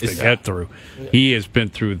tough to get through. He has been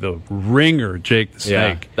through the ringer, Jake the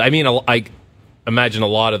Snake. I mean, I imagine a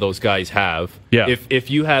lot of those guys have. Yeah. If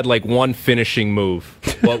you had like one finishing move,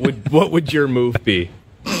 what would your move be?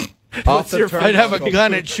 Off the I'd have a turnbuckle.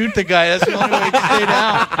 gun and shoot the guy. That's the only way to stay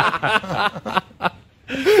down.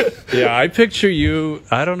 Yeah, I picture you.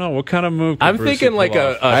 I don't know what kind of move. could I'm Bruce thinking pull like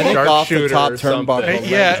off? I think off the sharpshooter top or something. turnbuckle.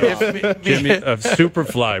 Yeah, if Jimmy, a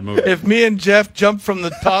superfly move. if me and Jeff jumped from the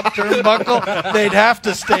top turnbuckle, they'd have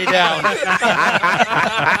to stay down.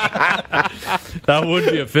 That would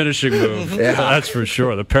be a finishing move. Yeah. That's for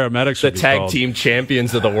sure. The paramedics The would be tag called. team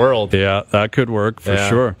champions of the world. Yeah, that could work for Yeah.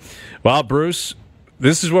 sure. Well, Bruce,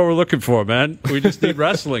 this is what we're looking for, man. We just need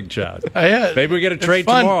wrestling, Chad. Yeah, Maybe we get a it's trade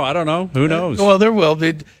fun. tomorrow. I don't know. Who knows? Well, there will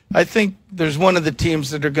be. I think there's one of the teams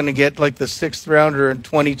that are going to get like the 6th rounder in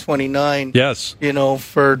 2029. Yes. You know,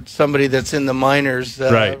 for somebody that's in the minors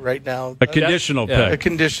Right. right now. A conditional Yeah. A pick.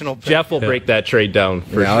 conditional pick. Jeff will break that trade down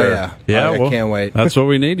for Yeah, sure. oh, yeah. Yeah, I well, can't wait. That's what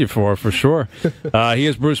we need you for sure. He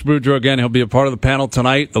is Bruce Boudreau again. He'll be a part of the panel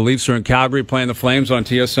tonight. The Leafs are in Calgary playing the Flames on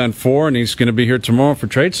TSN 4, and he's going to be here tomorrow for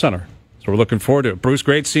Trade Center. So we're looking forward to it. Bruce,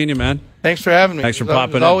 great seeing you, man. Thanks for having me. Thanks for It was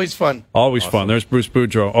popping in. always fun. Always fun. There's Bruce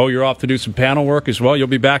Boudreau. Oh, you're off to do some panel work as well. You'll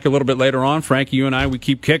be back a little bit later on. Frankie, you and I, we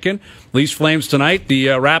keep kicking. Leafs Flames tonight. The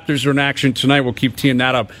Raptors are in action tonight. We'll keep teeing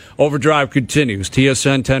that up. Overdrive continues.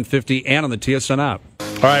 TSN 1050 and on the TSN app.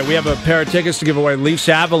 All right, we have a pair of tickets to give away. Leafs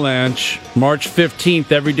Avalanche, March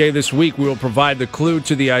 15th. Every day this week, we will provide the clue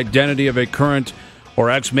to the identity of a current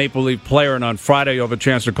or ex-Maple Leaf player, and on Friday, you'll have a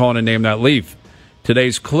chance to call in and name that Leaf.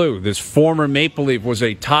 Today's clue, this former Maple Leaf was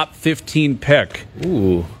a top 15 pick.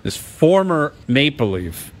 Ooh. This former Maple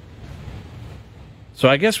Leaf. So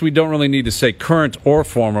I guess we don't really need to say current or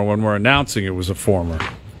former when we're announcing it was a former.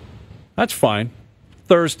 That's fine.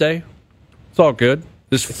 Thursday. It's all good.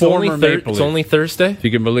 This former Maple It's Leaf, only Thursday? if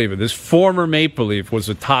you can believe it, this former Maple Leaf was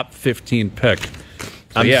a top 15 pick.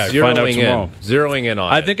 So I'm yeah, find out tomorrow. zeroing in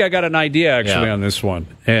on I it. think I got an idea actually Yeah. on this one,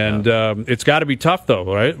 and it's got to be tough though,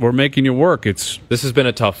 right? We're making you work. It's This has been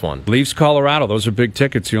a tough one. Leafs, Colorado. Those are big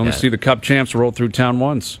tickets. You only Yeah. see the Cup champs roll through town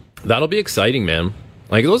once. That'll be exciting, man.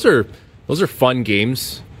 Like those are fun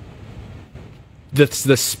games.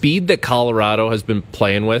 The speed that Colorado has been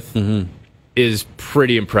playing with is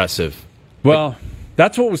pretty impressive. Well,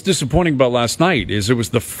 that's what was disappointing about last night. Is it was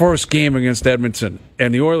the first game against Edmonton,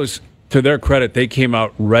 and the Oilers, to their credit, they came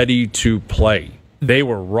out ready to play. They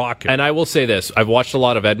were rocking. And I will say this: I've watched a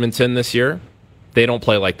lot of Edmonton this year. They don't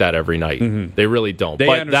play like that every night. They really don't. They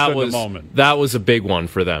but that understood the was moment. that was a big one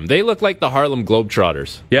for them. They look like the Harlem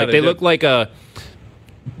Globetrotters. Yeah, like, they they did. look like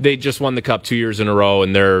they just won the Cup 2 years in a row,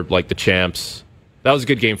 and they're like the champs. That was a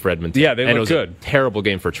good game for Edmonton. Yeah, they and looked it was good. A terrible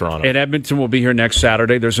game for Toronto. And Edmonton will be here next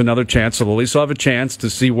Saturday. There's another chance. So the Leafs will have a chance to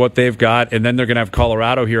see what they've got. And then they're going to have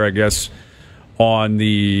Colorado here, I guess, on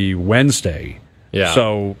the Wednesday. Yeah.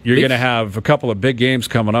 So you're Leafs- going to have a couple of big games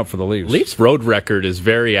coming up for the Leafs. Leafs road record is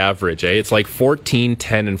very average. It's like 14,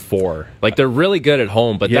 10, and 4. Like they're really good at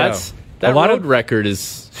home, but Yeah. that A lot road of- record is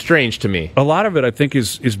strange to me. A lot of it, I think,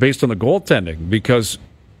 is based on the goaltending because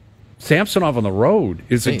Samsonov on the road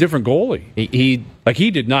is a different goalie. He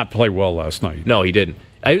He did not play well last night. No, he didn't.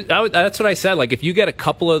 That's what I said. Like, if you get a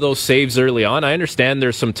couple of those saves early on, I understand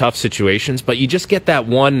there's some tough situations, but you just get that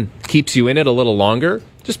one, keeps you in it a little longer,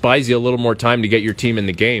 just buys you a little more time to get your team in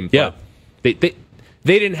the game. Yeah. But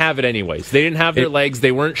they didn't have it anyways. They didn't have their legs.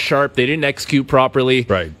 They weren't sharp. They didn't execute properly.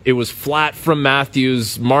 Right. It was flat from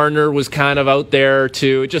Matthews. Marner was kind of out there,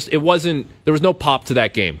 too. It wasn't, there was no pop to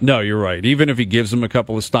that game. No, you're right. Even if he gives them a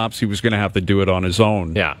couple of stops, he was going to have to do it on his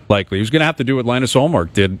own. Yeah. Likely. He was going to have to do what Linus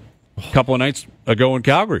Ullmark did a couple of nights ago in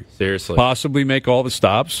Calgary. Seriously. Possibly make all the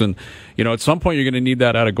stops. And, at some point you're going to need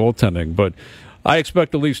that out of goaltending. But I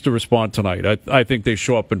expect the Leafs to respond tonight. I think they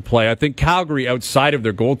show up and play. I think Calgary, outside of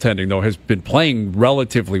their goaltending, though, has been playing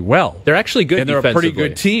relatively well. They're actually good And they're a pretty defensively.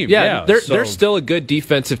 good team. Yeah, Yeah, they're still a good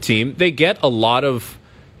defensive team. They get a lot of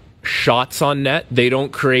shots on net. They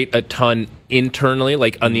don't create a ton internally,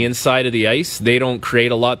 like on the inside of the ice. They don't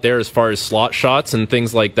create a lot there as far as slot shots and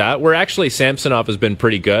things like that. Where actually Samsonov has been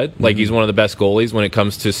pretty good. Like he's one of the best goalies when it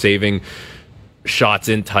comes to saving shots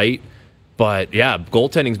in tight. But yeah,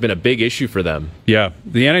 goaltending's been a big issue for them. Yeah,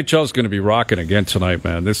 the NHL is going to be rocking again tonight,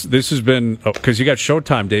 man. This has been because you got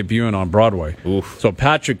Showtime debuting on Broadway. Oof. So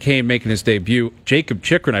Patrick Kane making his debut. Jacob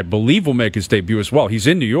Chikrin, I believe, will make his debut as well. He's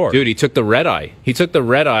in New York. Dude, he took the red eye. He took the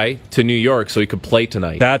red eye to New York so he could play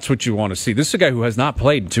tonight. That's what you want to see. This is a guy who has not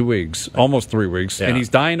played in 2 weeks, almost 3 weeks, and he's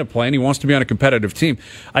dying to play, and he wants to be on a competitive team.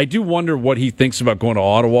 I do wonder what he thinks about going to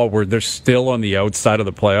Ottawa, where they're still on the outside of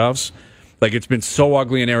the playoffs. Like, it's been so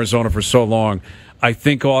ugly in Arizona for so long. I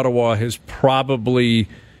think Ottawa has probably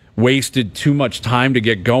wasted too much time to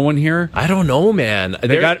get going here. I don't know, man.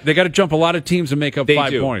 They got to jump a lot of teams and make up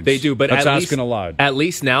 5 points. They do, but that's at asking a lot. At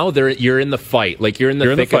least now you're in the fight. Like, you're in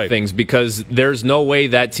the thick of things, because there's no way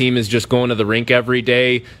that team is just going to the rink every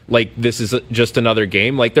day. Like, this is just another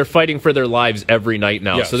game. Like, they're fighting for their lives every night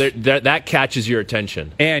now. Yes. So that catches your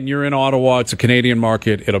attention. And you're in Ottawa. It's a Canadian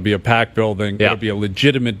market. It'll be a packed building. Yeah. It'll be a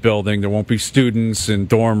legitimate building. There won't be students in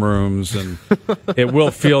dorm rooms, and it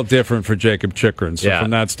will feel different for Jacob Chikrin. So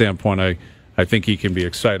from that standpoint, I think he can be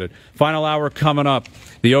excited. Final hour coming up.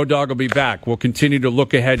 The O-Dog will be back. We'll continue to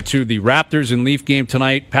look ahead to the Raptors and Leaf game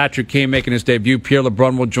tonight. Patrick Kane making his debut. Pierre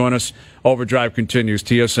LeBrun will join us. Overdrive continues.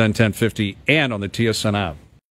 TSN 1050 and on the TSN app.